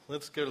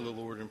Let's go to the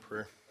Lord in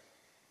prayer.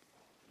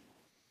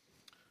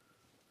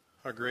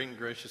 Our great and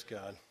gracious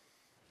God,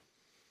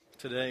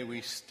 today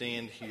we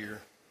stand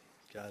here,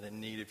 God,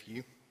 in need of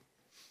you,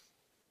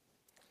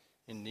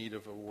 in need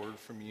of a word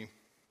from you,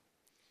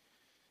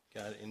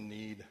 God, in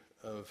need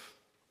of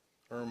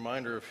a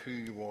reminder of who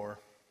you are,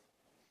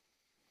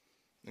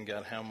 and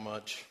God, how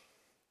much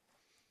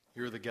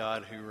you're the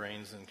God who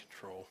reigns in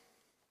control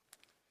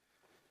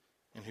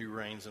and who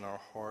reigns in our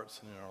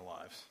hearts and in our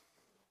lives.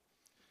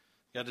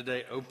 God,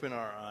 today open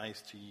our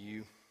eyes to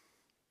you,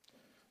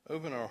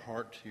 open our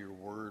heart to your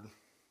word,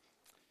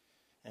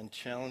 and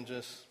challenge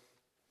us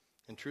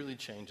and truly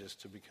change us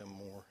to become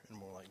more and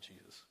more like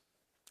Jesus.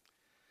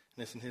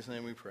 And it's in his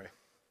name we pray.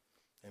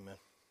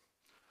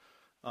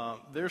 Amen.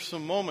 There's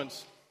some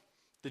moments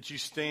that you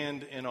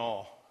stand in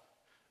awe,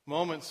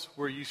 moments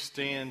where you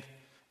stand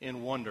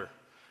in wonder.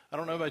 I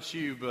don't know about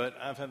you, but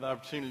I've had the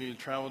opportunity to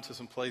travel to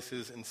some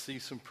places and see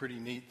some pretty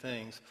neat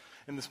things.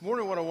 And this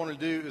morning what I want to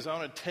do is I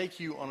want to take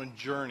you on a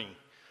journey.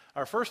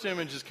 Our first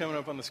image is coming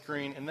up on the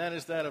screen, and that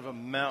is that of a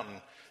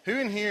mountain. Who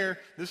in here,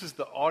 this is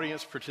the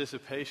audience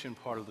participation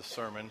part of the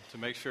sermon to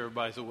make sure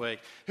everybody's awake.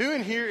 Who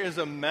in here is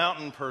a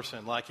mountain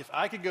person? Like, if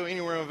I could go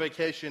anywhere on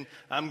vacation,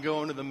 I'm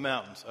going to the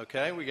mountains,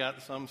 okay? We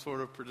got some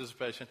sort of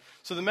participation.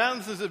 So the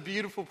mountains is a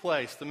beautiful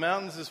place. The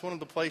mountains is one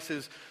of the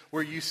places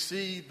where you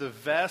see the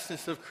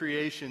vastness of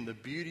creation, the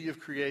beauty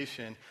of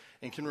creation,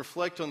 and can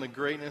reflect on the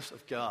greatness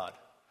of God.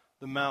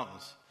 The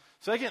mountains.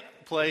 Second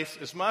place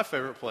is my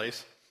favorite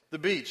place, the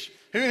beach.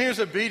 Who in here is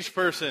a beach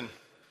person?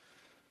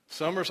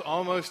 Summer's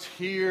almost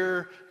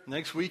here.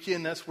 Next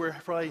weekend, that's where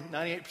probably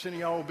 98% of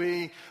y'all will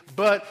be.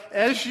 But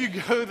as you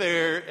go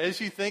there, as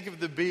you think of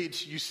the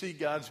beach, you see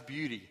God's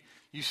beauty.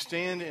 You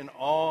stand in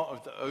awe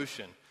of the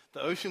ocean.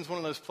 The ocean's one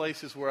of those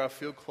places where I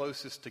feel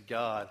closest to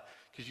God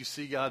because you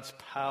see God's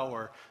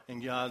power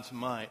and God's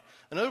might.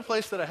 Another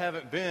place that I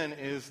haven't been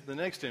is the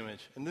next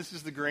image, and this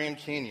is the Grand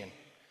Canyon.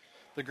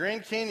 The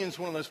Grand Canyon is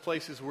one of those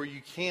places where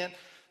you can't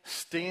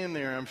stand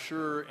there, I'm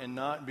sure, and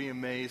not be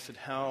amazed at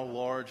how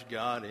large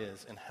God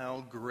is and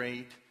how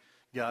great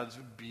God's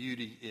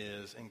beauty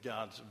is and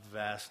God's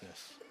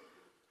vastness.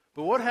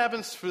 But what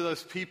happens for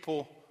those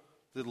people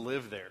that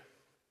live there?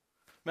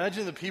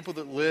 Imagine the people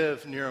that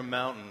live near a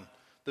mountain,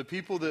 the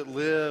people that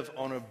live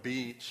on a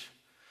beach.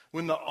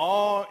 When the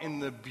awe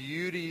and the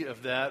beauty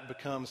of that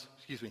becomes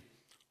a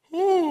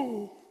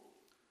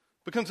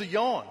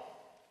yawn.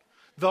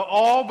 The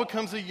awe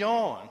becomes a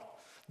yawn.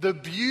 The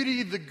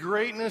beauty, the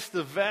greatness,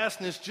 the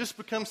vastness just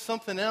becomes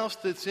something else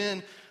that's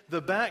in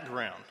the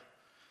background.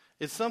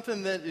 It's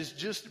something that is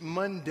just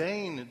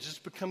mundane. It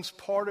just becomes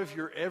part of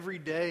your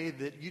everyday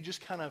that you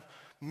just kind of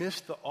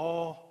miss the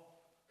awe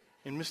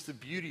and miss the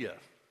beauty of.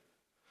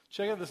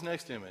 Check out this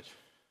next image.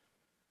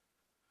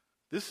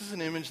 This is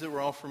an image that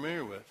we're all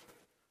familiar with.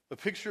 A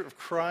picture of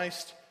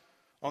Christ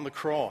on the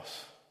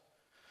cross.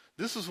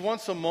 This was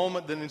once a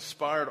moment that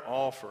inspired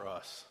awe for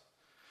us.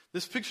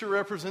 This picture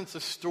represents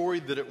a story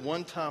that at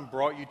one time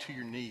brought you to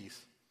your knees.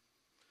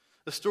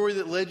 A story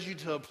that led you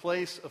to a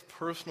place of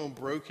personal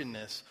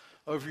brokenness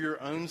over your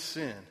own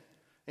sin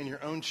and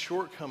your own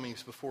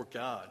shortcomings before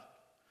God.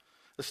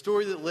 A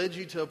story that led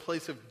you to a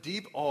place of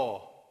deep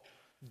awe,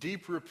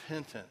 deep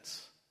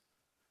repentance,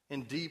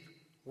 and deep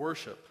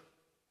worship.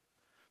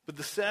 But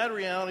the sad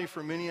reality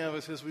for many of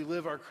us as we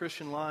live our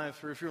Christian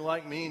lives, or if you're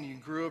like me and you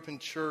grew up in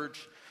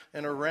church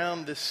and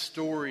around this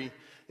story,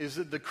 is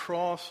that the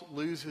cross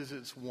loses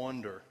its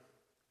wonder.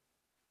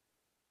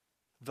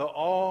 The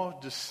awe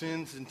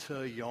descends into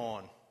a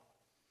yawn.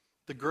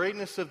 The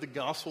greatness of the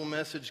gospel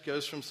message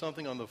goes from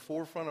something on the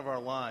forefront of our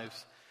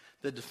lives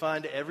that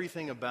defined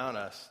everything about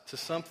us to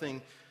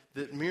something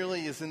that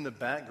merely is in the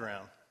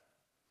background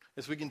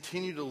as we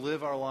continue to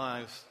live our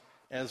lives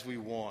as we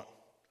want.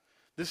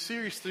 This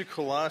series through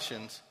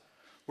Colossians,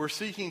 we're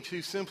seeking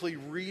to simply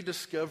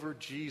rediscover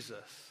Jesus.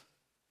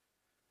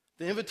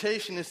 The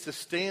invitation is to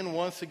stand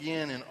once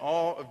again in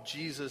awe of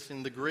Jesus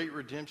and the great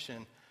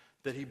redemption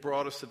that he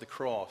brought us to the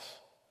cross.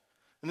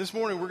 And this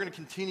morning we're going to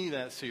continue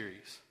that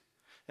series.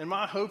 And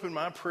my hope and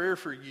my prayer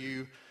for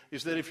you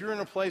is that if you're in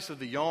a place of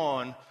the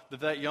yawn,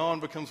 that yawn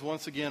becomes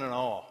once again an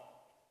awe.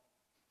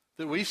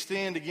 That we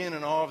stand again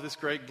in awe of this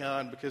great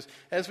God, because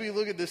as we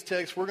look at this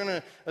text, we're going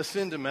to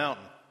ascend a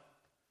mountain.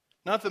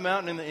 Not the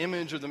mountain in the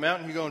image or the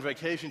mountain you go on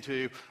vacation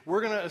to.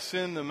 We're going to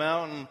ascend the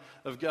mountain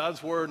of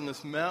God's Word, and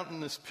this mountain,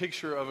 this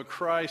picture of a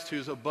Christ who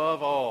is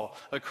above all,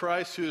 a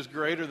Christ who is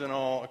greater than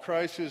all, a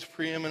Christ who is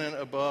preeminent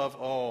above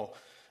all.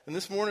 And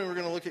this morning we're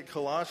going to look at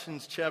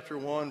Colossians chapter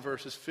 1,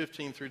 verses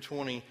 15 through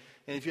 20.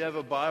 And if you have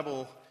a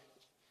Bible,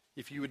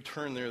 if you would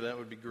turn there, that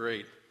would be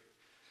great.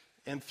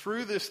 And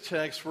through this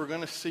text, we're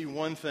going to see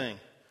one thing.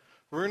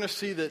 We're going to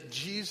see that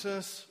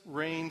Jesus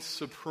reigns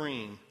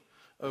supreme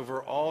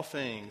over all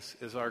things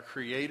as our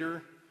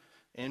Creator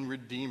and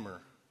Redeemer.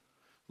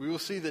 We will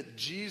see that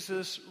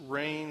Jesus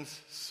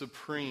reigns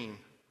supreme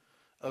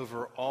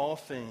over all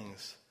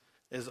things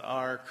as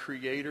our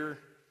Creator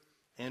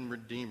and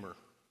Redeemer.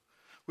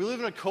 We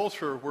live in a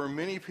culture where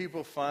many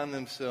people find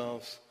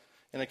themselves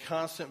in a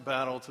constant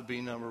battle to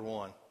be number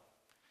one.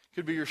 It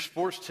could be your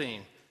sports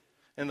team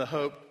and the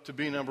hope to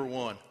be number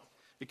one.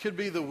 It could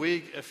be the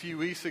week a few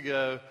weeks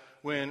ago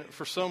when,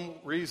 for some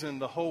reason,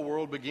 the whole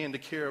world began to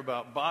care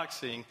about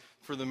boxing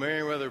for the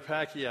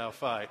Mayweather-Pacquiao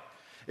fight.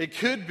 It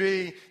could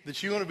be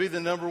that you want to be the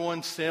number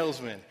one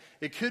salesman.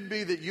 It could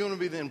be that you want to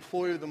be the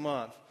employee of the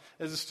month.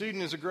 As a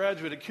student, as a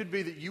graduate, it could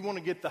be that you want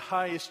to get the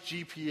highest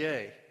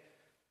GPA.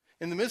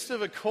 In the midst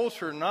of a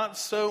culture not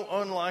so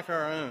unlike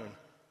our own,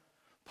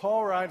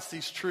 Paul writes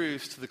these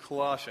truths to the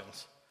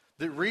Colossians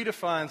that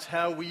redefines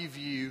how we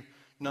view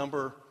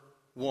number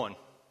one.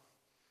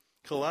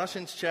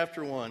 Colossians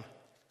chapter 1,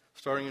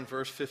 starting in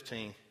verse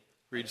 15,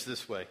 reads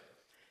this way.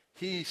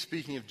 He,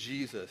 speaking of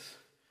Jesus,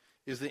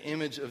 is the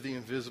image of the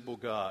invisible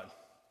God,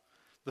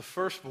 the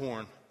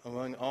firstborn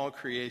among all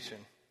creation.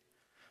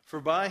 For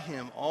by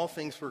him all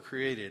things were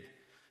created,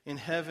 in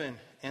heaven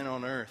and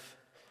on earth,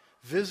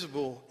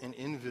 visible and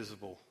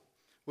invisible,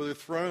 whether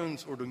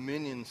thrones or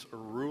dominions or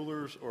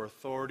rulers or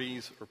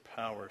authorities or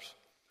powers.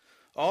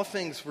 All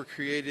things were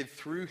created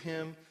through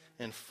him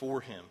and for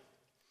him.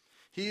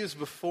 He is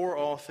before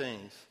all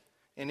things,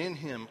 and in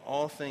him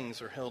all things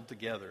are held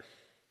together.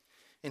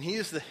 And he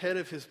is the head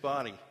of his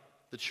body,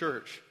 the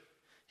church.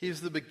 He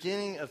is the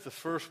beginning of the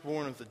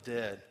firstborn of the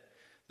dead,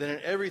 that in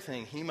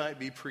everything he might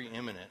be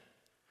preeminent.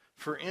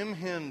 For in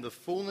him the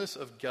fullness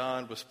of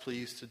God was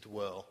pleased to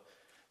dwell,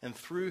 and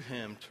through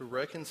him to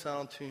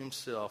reconcile to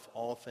himself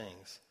all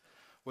things,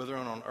 whether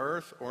on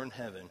earth or in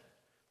heaven,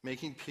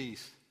 making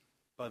peace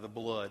by the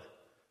blood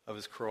of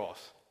his cross.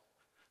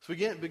 So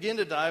we begin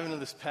to dive into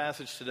this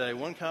passage today.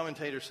 One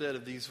commentator said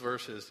of these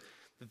verses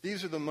that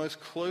these are the most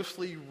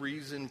closely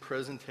reasoned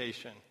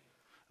presentation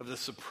of the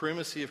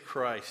supremacy of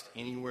Christ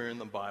anywhere in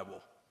the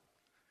Bible.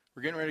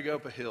 We're getting ready to go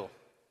up a hill,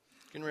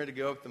 getting ready to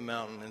go up the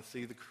mountain and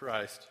see the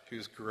Christ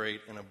who's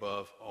great and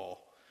above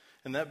all.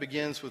 And that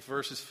begins with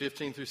verses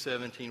 15 through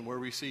 17, where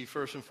we see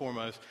first and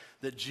foremost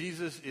that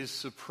Jesus is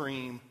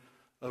supreme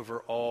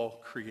over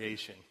all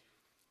creation.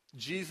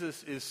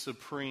 Jesus is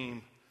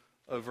supreme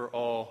over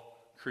all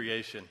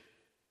creation.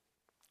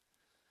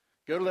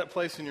 Go to that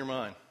place in your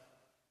mind,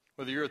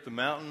 whether you're at the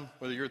mountain,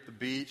 whether you're at the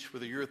beach,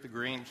 whether you're at the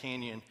Grand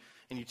Canyon,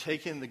 and you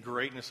take in the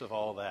greatness of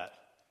all that.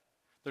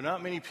 There are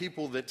not many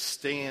people that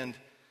stand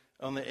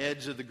on the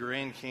edge of the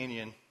Grand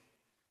Canyon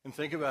and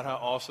think about how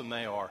awesome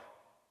they are.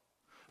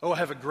 Oh, I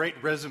have a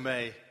great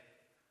resume.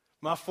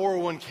 My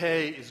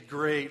 401k is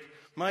great.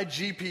 My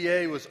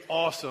GPA was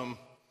awesome.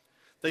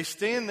 They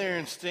stand there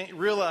and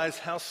realize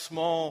how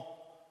small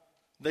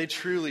they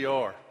truly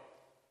are.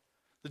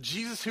 The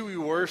Jesus who we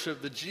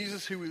worship, the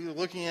Jesus who we're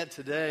looking at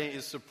today,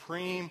 is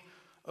supreme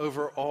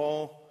over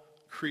all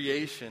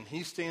creation.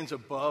 He stands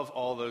above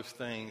all those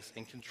things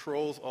and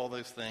controls all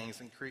those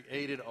things and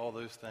created all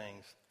those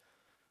things.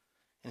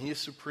 And he is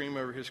supreme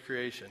over his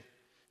creation.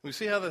 We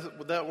see how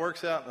that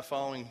works out in the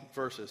following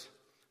verses.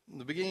 In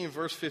the beginning of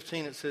verse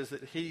 15, it says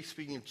that he,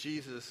 speaking of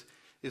Jesus,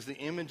 is the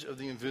image of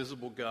the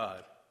invisible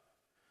God.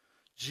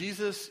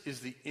 Jesus is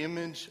the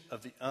image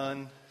of the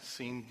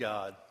unseen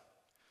God.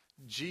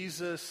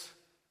 Jesus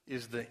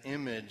is the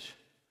image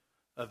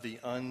of the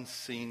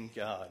unseen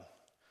God.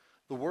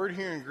 The word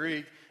here in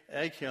Greek,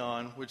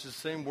 aikion, which is the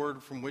same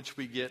word from which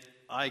we get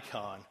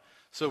icon.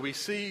 So we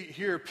see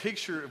here a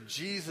picture of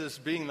Jesus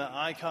being the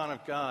icon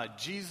of God,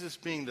 Jesus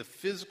being the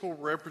physical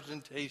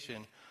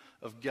representation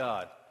of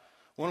God.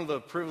 One of the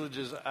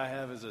privileges I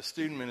have as a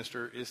student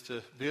minister is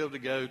to be able to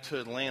go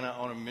to Atlanta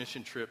on a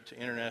mission trip to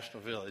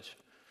International Village.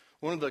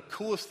 One of the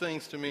coolest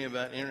things to me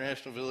about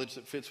International Village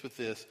that fits with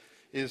this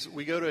is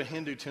we go to a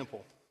Hindu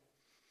temple.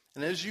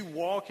 And as you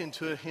walk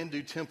into a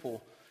Hindu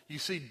temple, you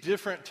see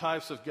different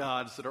types of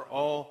gods that are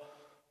all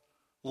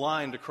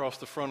lined across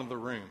the front of the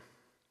room.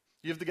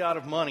 You have the God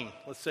of money.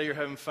 Let's say you're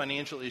having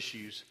financial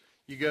issues.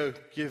 You go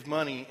give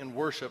money and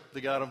worship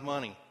the God of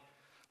money.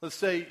 Let's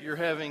say you're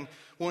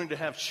wanting to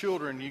have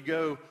children. You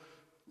go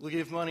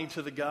give money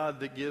to the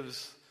God that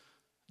gives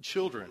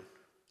children.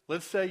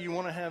 Let's say you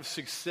want to have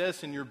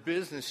success in your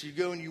business. You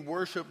go and you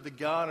worship the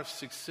God of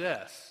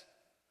success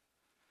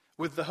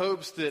with the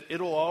hopes that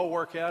it'll all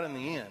work out in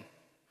the end.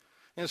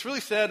 And it's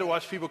really sad to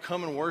watch people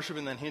come and worship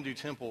in that Hindu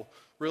temple,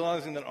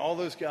 realizing that all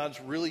those gods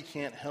really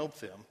can't help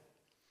them.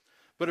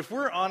 But if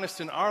we're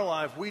honest in our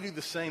life, we do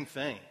the same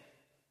thing.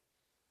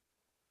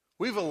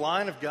 We have a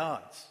line of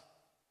gods.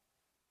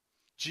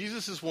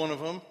 Jesus is one of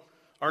them.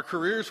 Our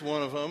career is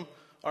one of them.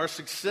 Our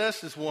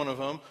success is one of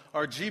them.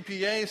 Our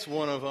GPA is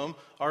one of them.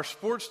 Our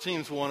sports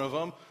team is one of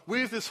them.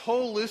 We have this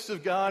whole list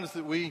of gods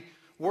that we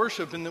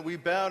worship and that we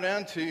bow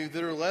down to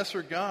that are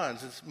lesser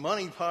gods. It's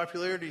money,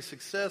 popularity,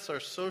 success,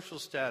 our social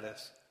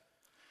status.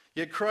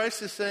 Yet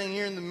Christ is saying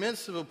here, in the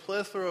midst of a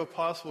plethora of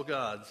possible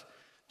gods,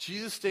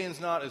 Jesus stands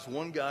not as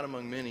one God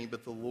among many,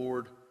 but the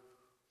Lord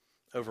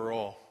over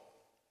all.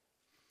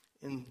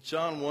 In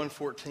John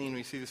 1:14,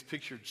 we see this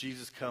picture of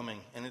Jesus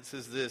coming, and it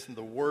says this, and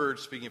the Word,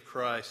 speaking of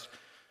Christ,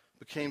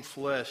 became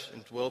flesh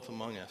and dwelt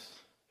among us.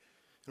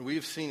 And we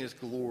have seen his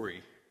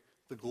glory,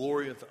 the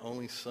glory of the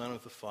only Son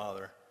of the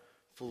Father,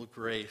 full of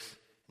grace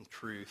and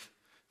truth.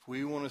 If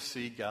we want to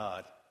see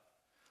God,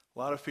 a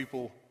lot of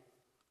people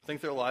I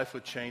think their life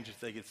would change if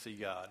they could see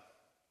God.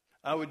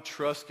 I would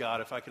trust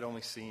God if I could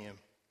only see him.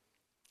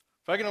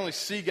 If I could only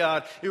see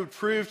God, it would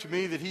prove to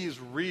me that he is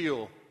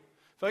real.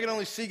 If I could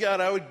only see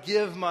God, I would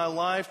give my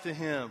life to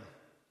him.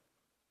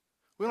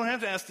 We don't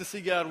have to ask to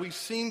see God. We've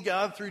seen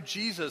God through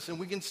Jesus, and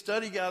we can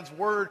study God's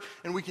word,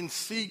 and we can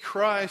see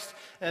Christ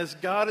as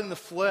God in the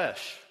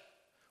flesh.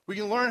 We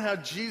can learn how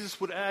Jesus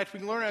would act. We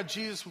can learn how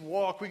Jesus would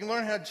walk. We can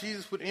learn how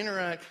Jesus would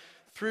interact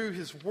through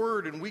his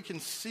word, and we can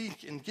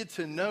seek and get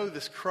to know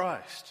this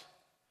Christ,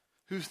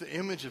 who's the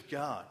image of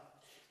God.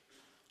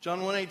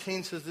 John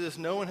 1:18 says this,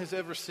 "No one has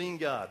ever seen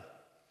God,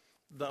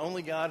 the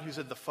only God who's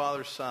at the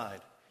Father's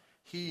side.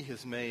 He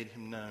has made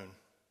him known."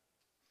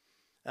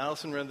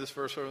 Allison read this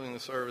verse early in the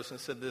service and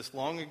said this,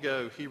 long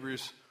ago,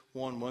 Hebrews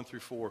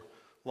 1:1-4,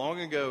 long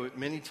ago, at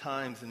many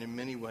times and in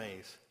many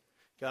ways,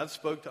 God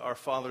spoke to our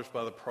fathers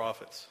by the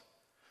prophets.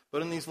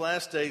 But in these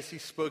last days,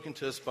 he's spoken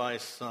to us by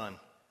his Son,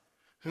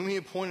 whom he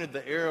appointed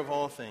the heir of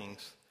all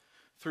things.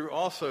 Through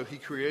also he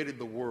created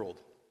the world.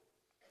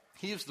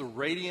 He is the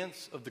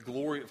radiance of the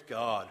glory of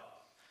God,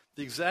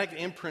 the exact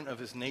imprint of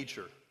his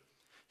nature.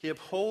 He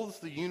upholds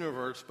the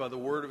universe by the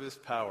word of his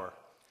power.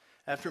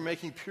 After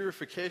making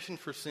purification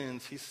for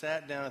sins, he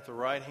sat down at the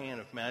right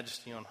hand of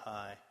majesty on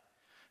high,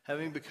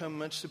 having become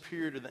much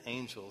superior to the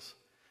angels,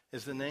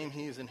 as the name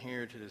he has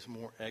inherited is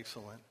more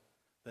excellent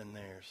than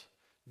theirs.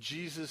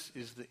 Jesus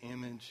is the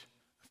image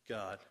of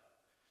God.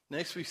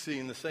 Next we see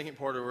in the second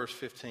part of verse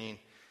 15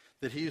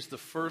 that he is the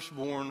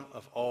firstborn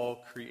of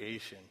all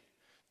creation.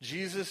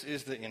 Jesus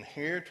is the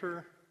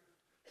inheritor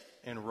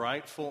and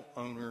rightful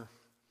owner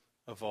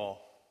of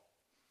all.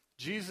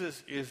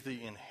 Jesus is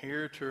the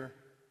inheritor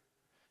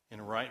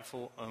and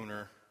rightful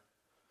owner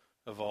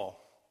of all.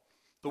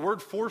 The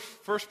word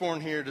firstborn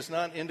here does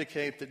not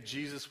indicate that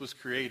Jesus was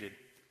created.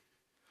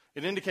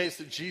 It indicates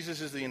that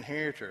Jesus is the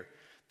inheritor,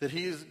 that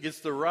he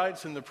gets the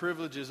rights and the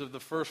privileges of the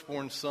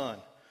firstborn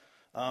son.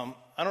 I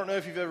don't know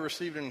if you've ever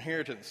received an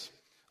inheritance.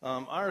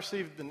 I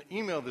received an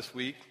email this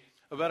week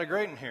about a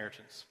great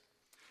inheritance.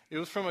 It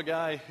was from a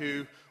guy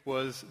who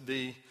was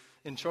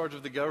in charge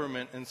of the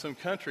government in some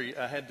country.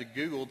 I had to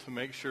Google to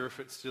make sure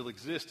if it still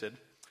existed.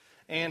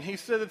 And he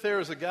said that there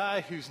was a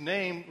guy whose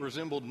name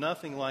resembled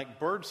nothing like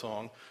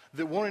birdsong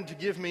that wanted to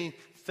give me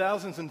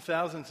thousands and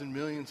thousands and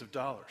millions of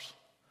dollars.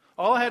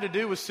 All I had to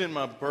do was send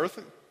my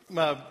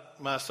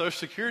Social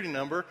Security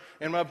number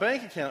and my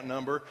bank account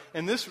number,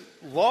 and this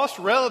lost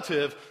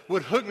relative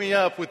would hook me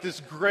up with this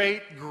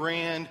great,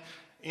 grand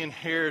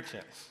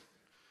inheritance.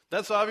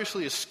 That's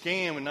obviously a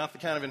scam and not the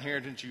kind of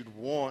inheritance you'd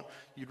want.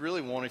 You'd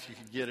really want if you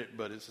could get it,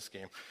 but it's a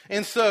scam.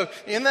 And so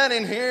in that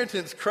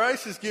inheritance,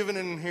 Christ is given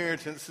an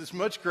inheritance that's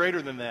much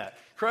greater than that.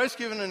 Christ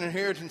is given an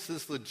inheritance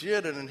that's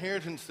legit, an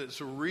inheritance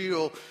that's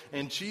real,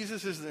 and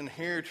Jesus is the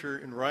inheritor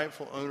and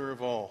rightful owner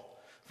of all.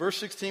 Verse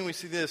 16, we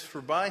see this, "For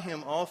by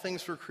him all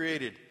things were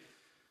created,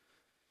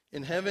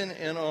 in heaven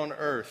and on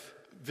earth,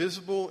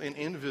 visible and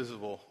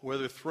invisible,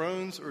 whether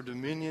thrones or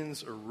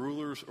dominions or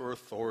rulers or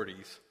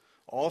authorities.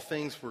 All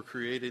things were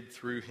created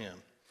through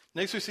him."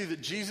 Next, we see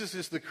that Jesus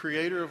is the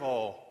creator of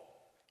all,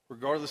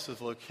 regardless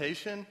of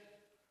location,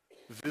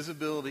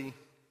 visibility,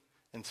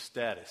 and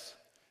status.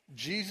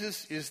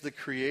 Jesus is the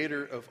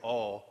creator of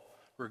all,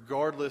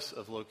 regardless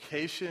of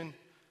location,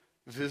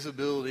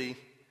 visibility,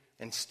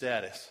 and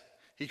status.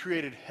 He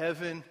created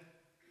heaven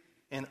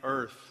and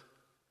earth,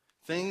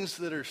 things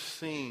that are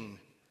seen,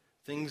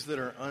 things that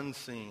are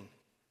unseen.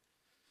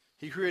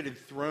 He created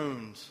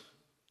thrones,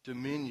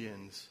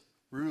 dominions,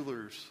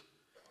 rulers,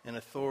 and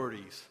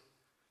authorities.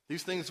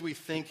 These things we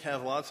think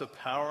have lots of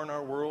power in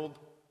our world,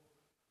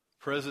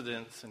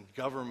 presidents and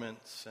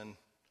governments and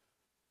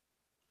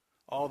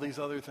all these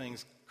other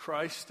things.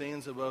 Christ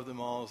stands above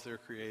them all as their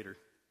creator.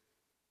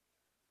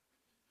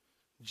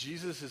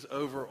 Jesus is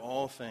over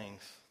all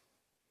things,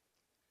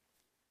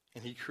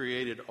 and he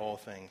created all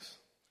things.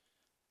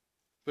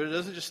 But it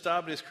doesn't just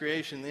stop at his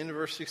creation. The end of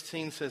verse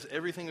 16 says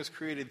everything was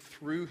created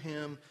through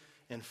him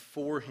and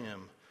for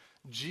him.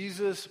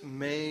 Jesus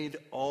made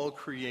all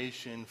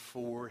creation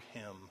for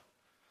him.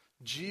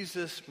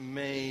 Jesus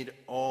made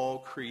all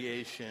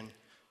creation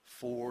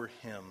for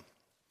him.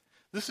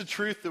 This is a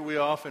truth that we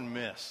often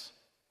miss.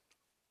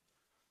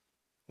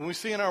 When we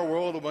see in our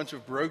world a bunch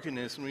of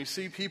brokenness, when we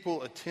see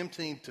people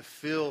attempting to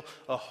fill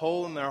a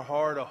hole in their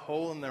heart, a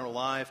hole in their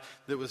life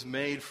that was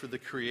made for the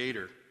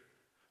Creator.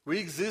 We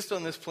exist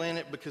on this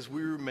planet because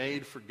we were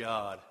made for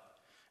God.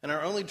 And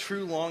our only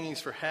true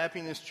longings for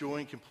happiness, joy,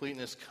 and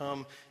completeness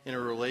come in a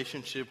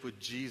relationship with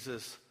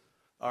Jesus,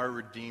 our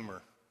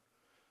Redeemer.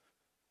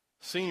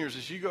 Seniors,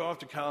 as you go off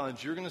to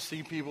college, you're going to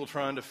see people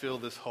trying to fill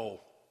this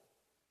hole.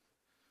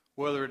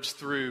 Whether it's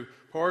through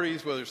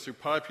parties, whether it's through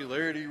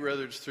popularity,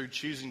 whether it's through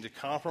choosing to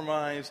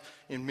compromise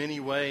in many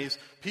ways,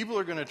 people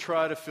are going to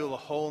try to fill a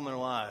hole in their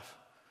life.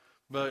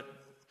 But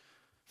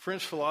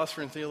French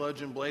philosopher and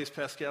theologian Blaise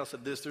Pascal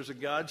said this: there's a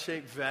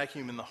God-shaped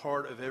vacuum in the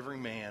heart of every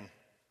man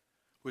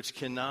which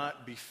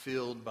cannot be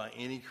filled by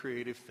any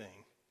creative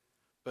thing,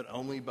 but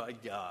only by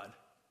God,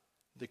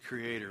 the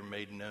Creator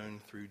made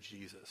known through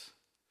Jesus.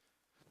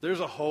 There's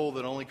a hole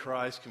that only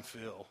Christ can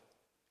fill.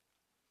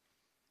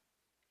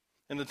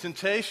 And the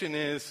temptation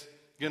is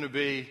going to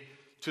be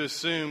to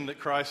assume that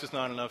Christ is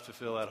not enough to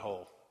fill that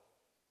hole.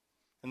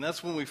 And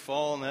that's when we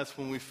fall, and that's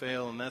when we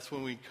fail, and that's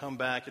when we come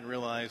back and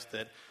realize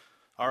that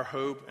our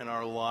hope and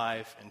our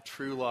life and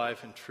true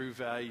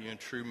value and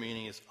true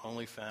meaning is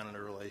only found in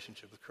a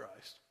relationship with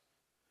Christ.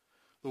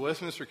 The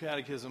Westminster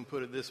Catechism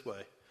put it this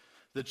way: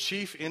 the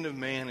chief end of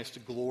man is to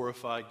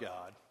glorify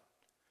God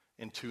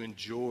and to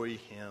enjoy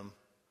him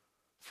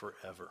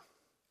forever.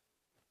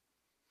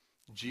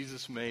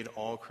 Jesus made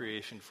all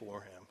creation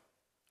for him.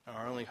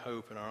 Our only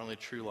hope and our only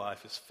true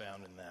life is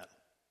found in that.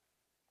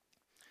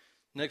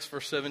 Next,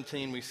 verse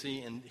 17, we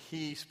see, and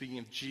he, speaking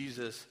of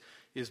Jesus,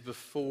 is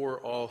before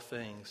all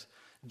things.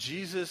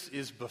 Jesus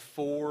is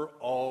before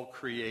all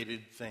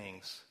created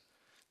things.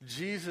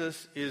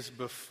 Jesus is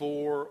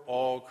before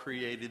all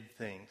created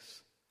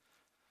things.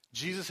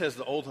 Jesus has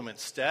the ultimate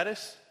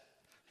status.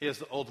 He has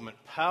the ultimate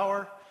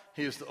power.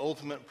 He has the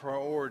ultimate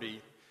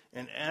priority.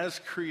 And as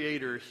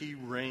creator, he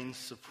reigns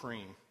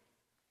supreme.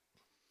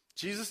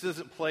 Jesus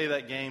doesn't play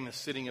that game of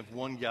sitting of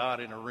one God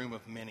in a room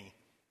of many.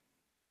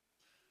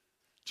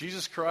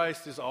 Jesus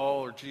Christ is all,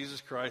 or Jesus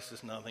Christ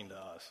is nothing to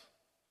us.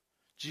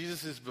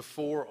 Jesus is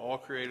before all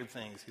created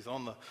things. He's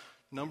on the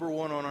number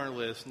one on our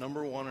list,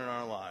 number one in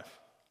our life.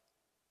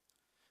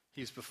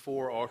 He's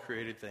before all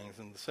created things.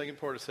 And the second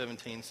part of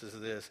 17 says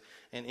this: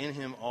 and in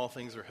him all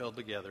things are held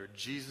together.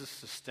 Jesus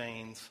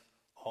sustains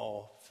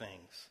all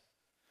things.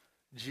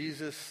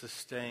 Jesus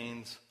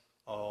sustains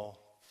all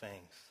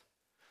things.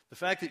 The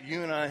fact that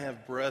you and I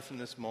have breath in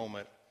this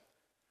moment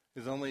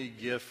is only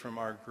a gift from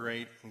our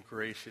great and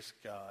gracious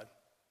God.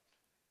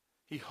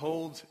 He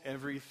holds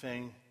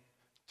everything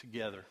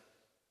together.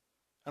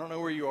 I don't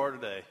know where you are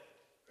today.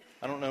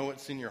 I don't know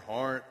what's in your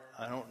heart.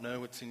 I don't know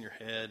what's in your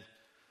head.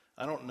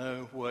 I don't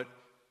know what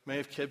may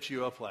have kept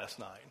you up last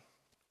night.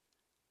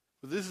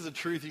 But this is a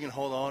truth you can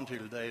hold on to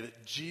today,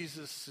 that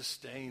Jesus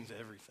sustains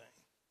everything.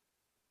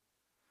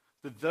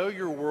 That though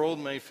your world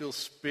may feel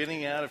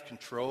spinning out of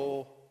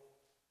control,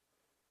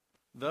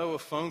 though a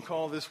phone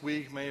call this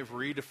week may have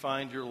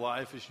redefined your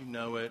life as you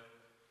know it,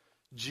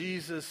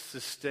 Jesus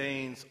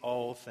sustains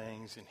all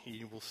things, and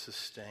he will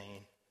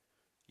sustain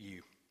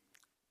you.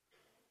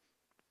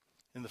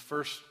 In the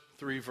first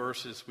 3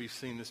 verses, we've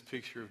seen this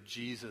picture of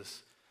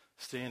Jesus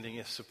standing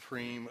as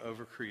supreme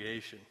over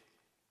creation.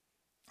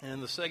 And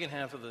in the second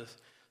half of this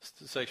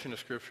section of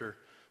Scripture,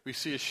 we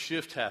see a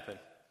shift happen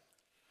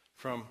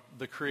from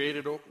the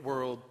created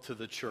world to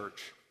the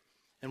church.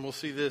 And we'll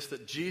see this,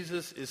 that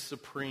Jesus is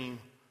supreme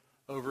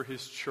over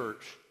his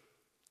church,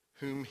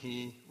 whom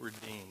he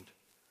redeemed.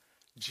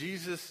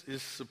 Jesus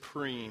is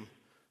supreme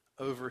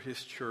over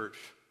his church,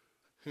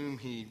 whom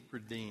he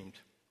redeemed.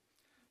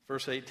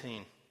 Verse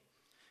 18,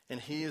 and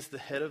he is the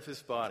head of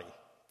his body,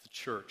 the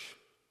church.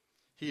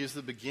 He is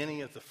the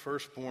beginning of the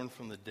firstborn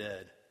from the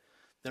dead,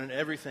 that in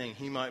everything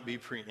he might be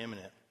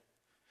preeminent.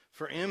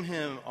 For in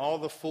him all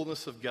the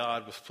fullness of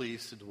God was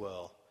pleased to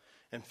dwell,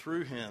 and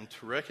through him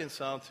to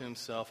reconcile to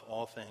himself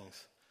all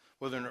things,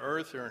 whether in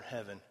earth or in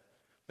heaven,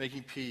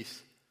 making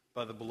peace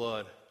by the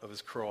blood of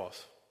his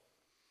cross.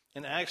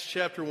 In Acts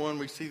chapter 1,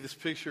 we see this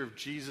picture of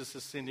Jesus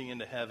ascending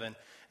into heaven,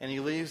 and he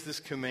leaves this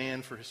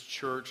command for his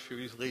church who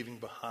he's leaving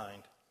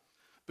behind.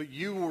 But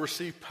you will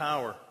receive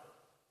power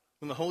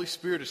when the Holy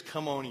Spirit has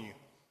come on you,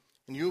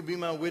 and you will be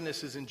my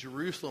witnesses in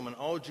Jerusalem and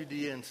all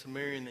Judea and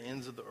Samaria and the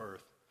ends of the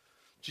earth.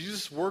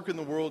 Jesus' work in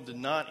the world did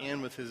not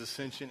end with his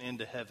ascension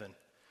into heaven.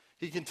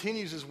 He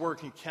continues his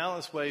work in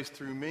countless ways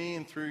through me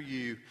and through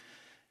you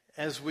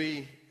as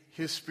we,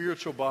 his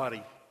spiritual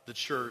body, the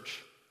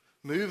church,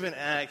 move and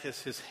act as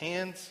his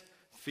hands,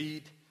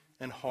 feet,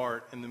 and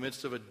heart in the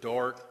midst of a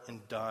dark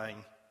and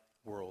dying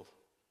world.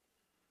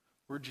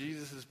 We're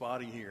Jesus'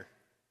 body here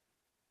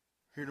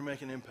to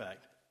make an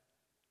impact,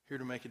 here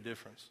to make a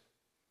difference.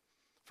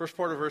 First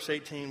part of verse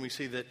 18, we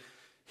see that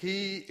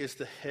he is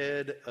the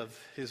head of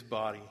his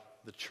body,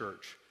 the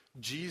church.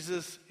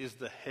 Jesus is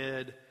the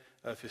head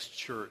of his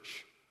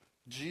church.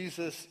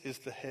 Jesus is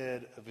the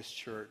head of his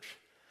church.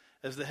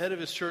 As the head of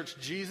his church,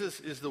 Jesus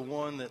is the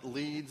one that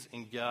leads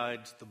and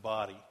guides the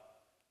body.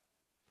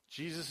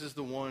 Jesus is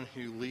the one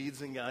who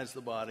leads and guides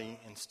the body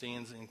and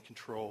stands in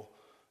control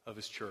of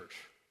his church.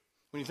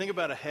 When you think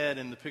about a head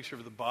in the picture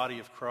of the body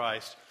of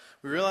Christ,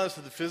 we realize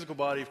that the physical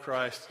body of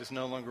Christ is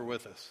no longer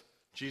with us.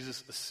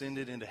 Jesus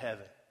ascended into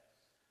heaven.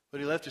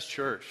 But he left his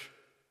church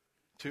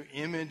to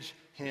image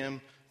him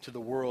to the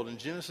world. In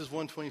Genesis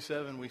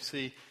 1:27, we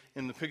see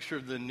in the picture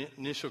of the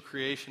initial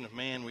creation of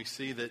man, we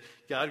see that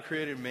God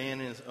created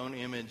man in his own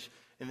image.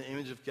 In the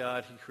image of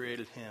God, he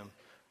created him.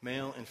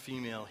 Male and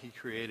female, he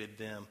created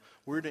them.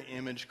 We're to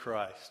image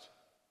Christ.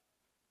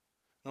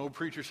 An old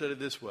preacher said it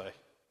this way: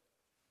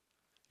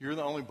 you're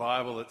the only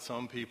Bible that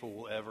some people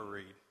will ever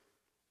read.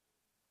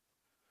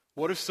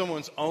 What if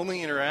someone's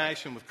only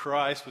interaction with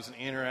Christ was an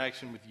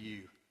interaction with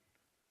you?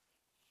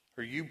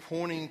 Are you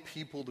pointing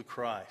people to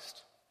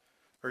Christ?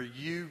 Are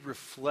you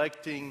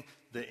reflecting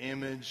the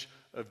image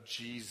of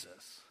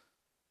Jesus?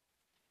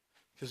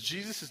 Because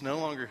Jesus is no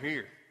longer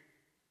here.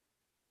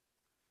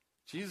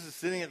 Jesus is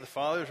sitting at the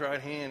Father's right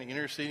hand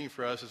interceding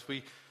for us as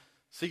we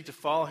seek to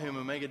follow him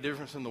and make a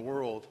difference in the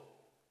world.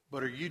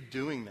 But are you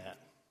doing that?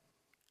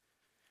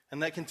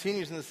 And that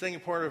continues in the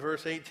second part of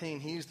verse 18.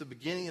 He's the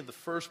beginning of the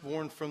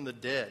firstborn from the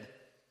dead.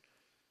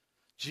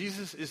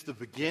 Jesus is the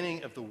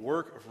beginning of the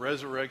work of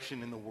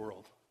resurrection in the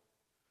world.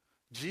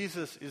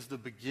 Jesus is the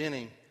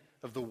beginning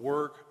of the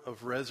work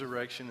of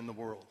resurrection in the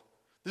world.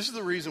 This is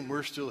the reason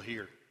we're still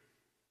here.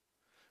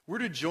 We're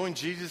to join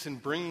Jesus in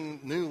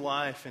bringing new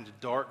life into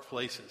dark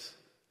places.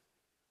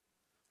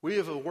 We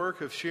have a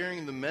work of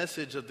sharing the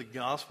message of the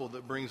gospel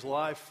that brings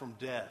life from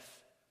death,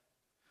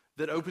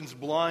 that opens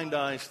blind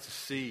eyes to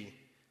see,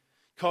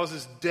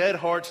 causes dead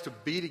hearts to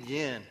beat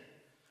again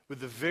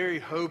with the very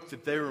hope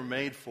that they were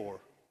made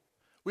for.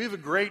 We have a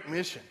great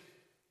mission.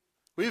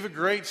 We have a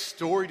great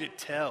story to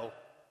tell.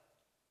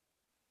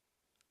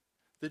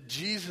 That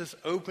Jesus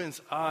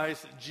opens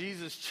eyes, that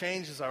Jesus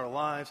changes our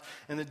lives,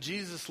 and that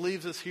Jesus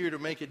leaves us here to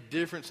make a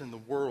difference in the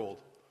world.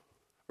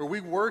 Are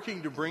we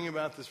working to bring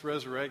about this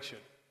resurrection?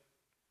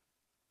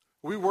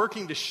 Are we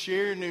working to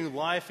share new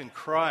life in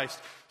Christ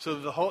so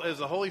that as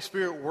the Holy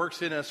Spirit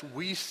works in us,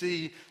 we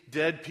see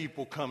dead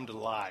people come to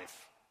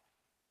life?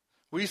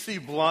 We see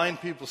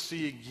blind people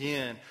see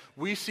again.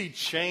 We see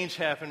change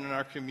happen in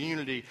our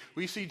community.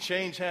 We see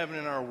change happen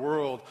in our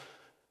world.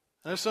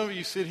 I know some of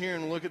you sit here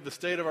and look at the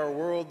state of our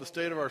world, the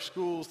state of our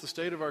schools, the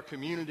state of our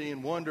community,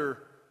 and wonder,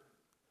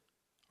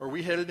 are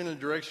we headed in a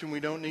direction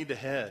we don't need to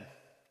head?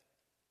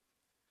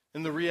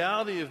 And the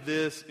reality of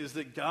this is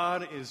that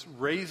God is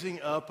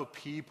raising up a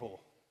people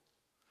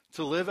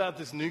to live out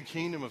this new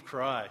kingdom of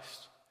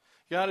Christ.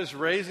 God is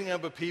raising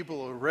up a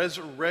people, a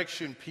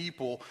resurrection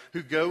people,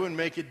 who go and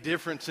make a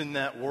difference in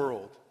that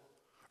world.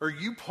 Are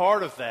you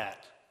part of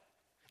that?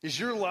 Is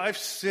your life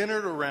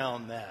centered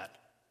around that?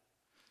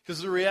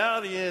 Because the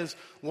reality is,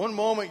 one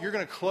moment you're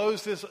going to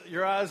close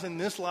your eyes in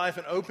this life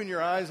and open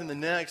your eyes in the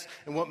next,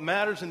 and what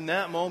matters in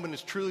that moment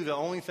is truly the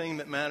only thing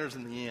that matters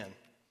in the end.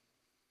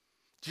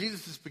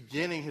 Jesus is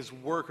beginning his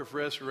work of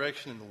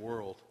resurrection in the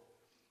world.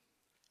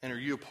 And are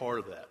you a part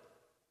of that?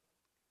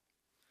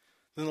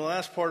 Then the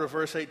last part of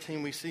verse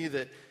 18, we see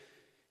that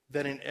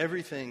in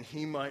everything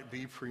he might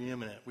be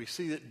preeminent. We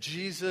see that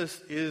Jesus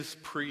is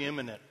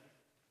preeminent.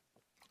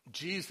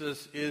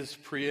 Jesus is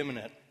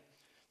preeminent.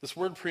 This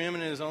word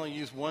preeminent is only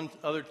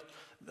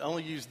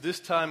used this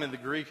time in the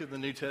Greek of the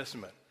New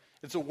Testament.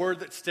 It's a word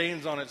that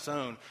stands on its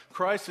own.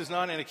 Christ is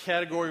not in a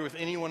category with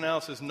anyone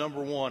else as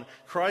number one.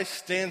 Christ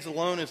stands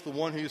alone as the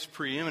one who's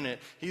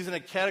preeminent. He's in a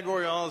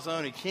category all his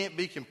own. He can't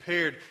be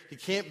compared. He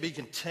can't be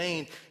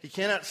contained. He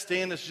cannot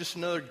stand as just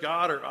another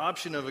God or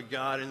option of a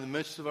God in the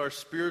midst of our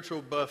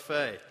spiritual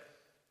buffet.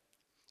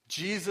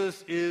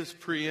 Jesus is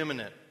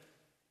preeminent.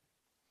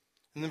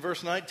 And then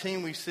verse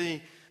 19 we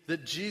see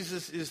that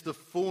Jesus is the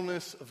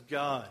fullness of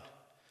God.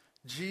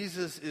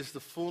 Jesus is the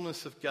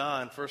fullness of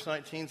God. Verse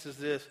 19 says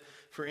this,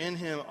 for in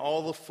him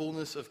all the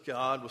fullness of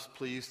God was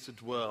pleased to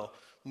dwell.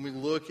 When we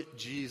look at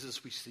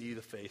Jesus, we see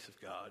the face of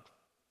God.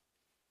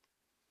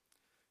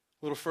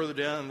 A little further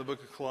down in the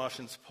book of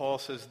Colossians, Paul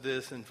says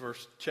this in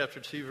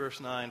chapter 2, verse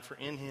 9, for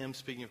in him,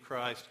 speaking of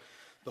Christ,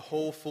 the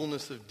whole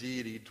fullness of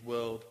deity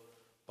dwelled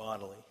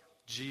bodily.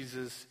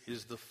 Jesus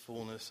is the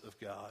fullness of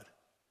God.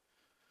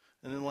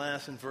 And then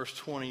last in verse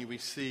 20, we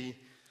see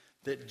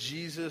that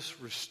Jesus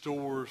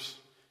restores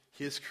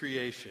his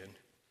creation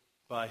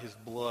by his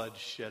blood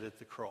shed at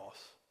the cross.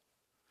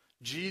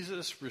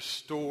 Jesus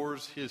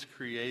restores his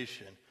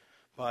creation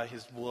by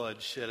his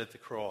blood shed at the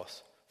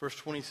cross. Verse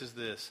 20 says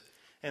this,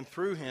 and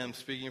through him,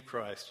 speaking of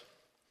Christ,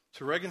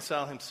 to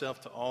reconcile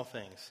himself to all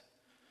things,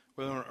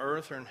 whether on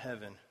earth or in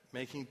heaven,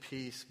 making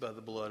peace by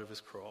the blood of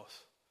his cross.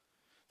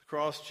 The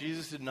cross,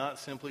 Jesus did not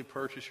simply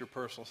purchase your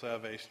personal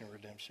salvation and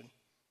redemption.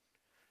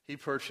 He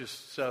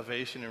purchased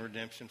salvation and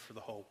redemption for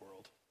the whole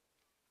world.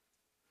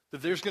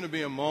 That there's going to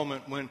be a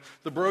moment when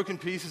the broken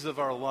pieces of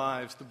our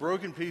lives, the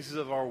broken pieces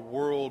of our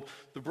world,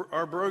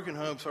 our broken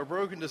hopes, our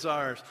broken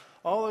desires,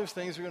 all those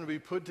things are going to be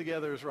put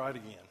together as right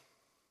again.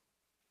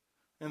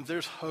 And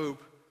there's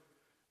hope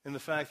in the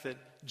fact that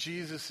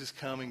Jesus is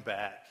coming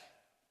back.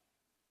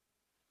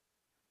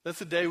 That's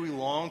the day we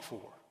long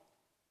for.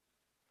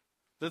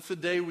 That's the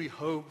day we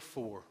hope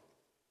for.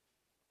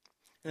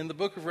 In the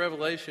book of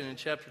Revelation, in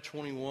chapter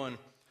 21,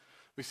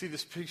 we see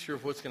this picture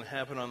of what's going to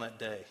happen on that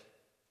day.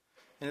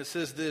 And it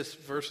says this,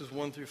 verses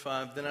 1 through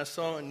 5, then I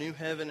saw a new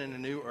heaven and a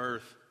new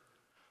earth,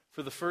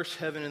 for the first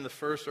heaven and the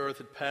first earth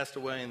had passed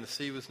away, and the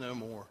sea was no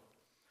more.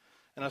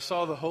 And I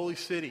saw the holy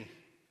city,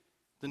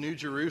 the new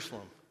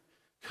Jerusalem,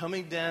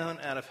 coming down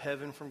out of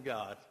heaven from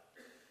God,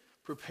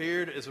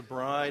 prepared as a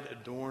bride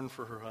adorned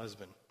for her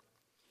husband.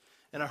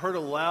 And I heard a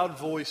loud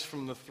voice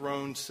from the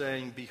throne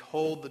saying,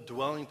 behold, the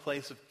dwelling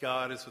place of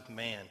God is with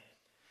man.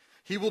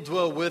 He will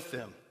dwell with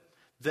them.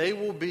 They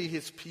will be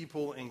his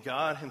people, and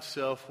God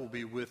himself will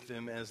be with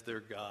them as their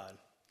God.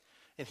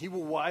 And he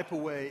will wipe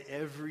away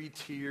every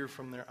tear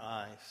from their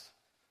eyes.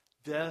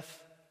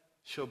 Death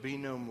shall be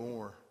no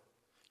more.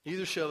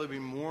 Neither shall there be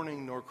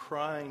mourning, nor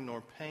crying,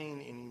 nor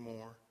pain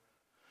anymore.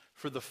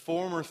 For the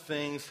former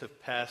things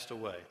have passed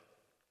away.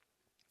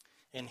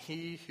 And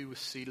he who was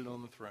seated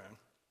on the throne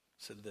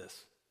said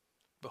this,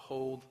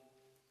 "Behold,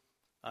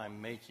 I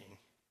am making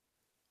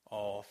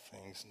all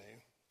things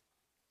new."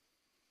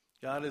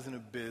 God is in a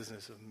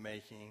business of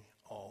making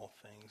all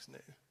things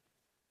new.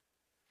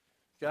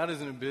 God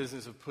is in a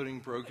business of putting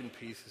broken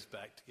pieces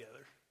back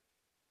together.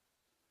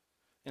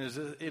 And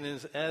it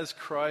is as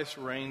Christ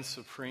reigns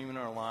supreme in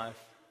our life,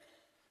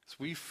 as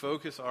we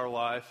focus our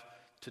life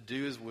to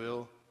do his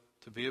will,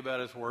 to be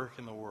about his work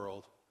in the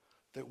world,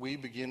 that we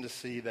begin to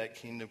see that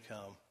kingdom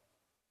come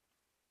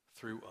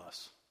through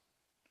us.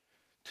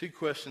 2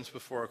 questions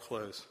before I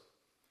close.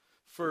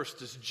 First,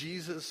 does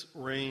Jesus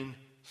reign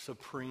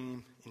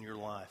supreme in your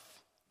life?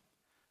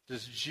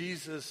 Does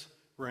Jesus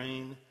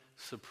reign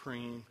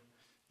supreme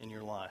in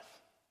your life?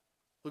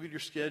 Look at your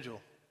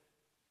schedule.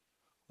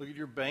 Look at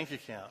your bank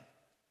account.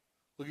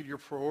 Look at your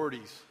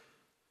priorities.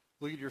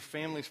 Look at your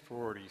family's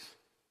priorities.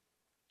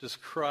 Does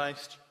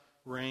Christ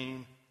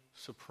reign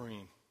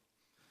supreme?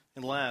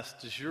 And last,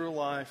 does your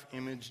life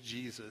image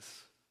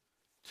Jesus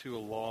to a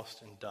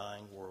lost and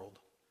dying world?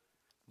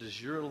 Does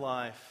your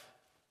life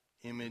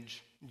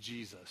image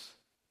Jesus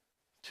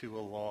to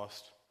a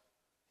lost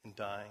and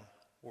dying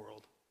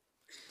world?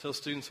 I tell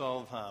students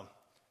all the time,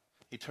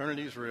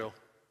 eternity is real.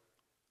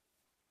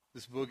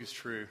 This book is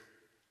true.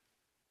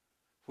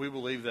 If we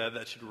believe that,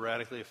 that should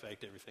radically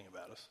affect everything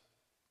about us.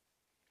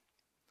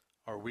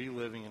 Are we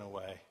living in a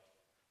way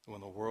that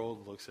when the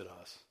world looks at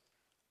us,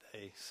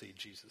 they see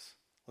Jesus?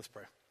 Let's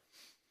pray.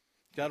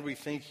 God, we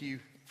thank you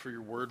for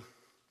your word.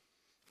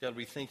 God,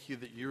 we thank you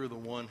that you're the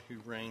one who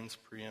reigns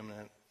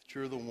preeminent, that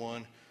you're the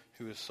one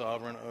who is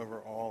sovereign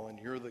over all, and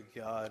you're the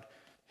God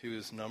who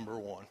is number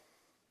one.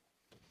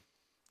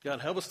 God,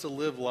 help us to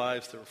live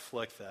lives that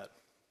reflect that.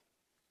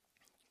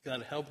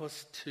 God, help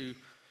us to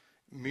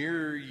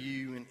mirror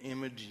you and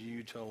image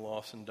you to a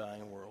lost and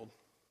dying world.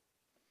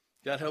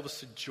 God, help us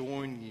to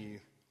join you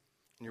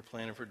in your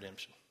plan of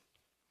redemption.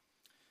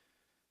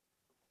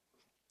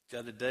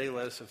 God, today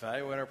let us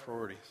evaluate our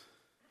priorities.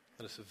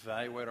 Let us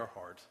evaluate our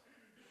hearts.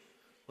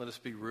 Let us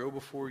be real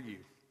before you.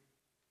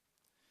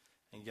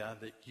 And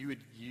God, that you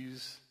would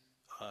use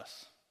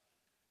us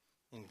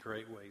in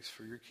great ways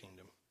for your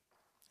kingdom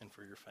and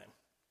for your fame.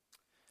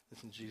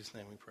 It's in Jesus'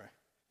 name we pray.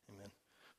 Amen.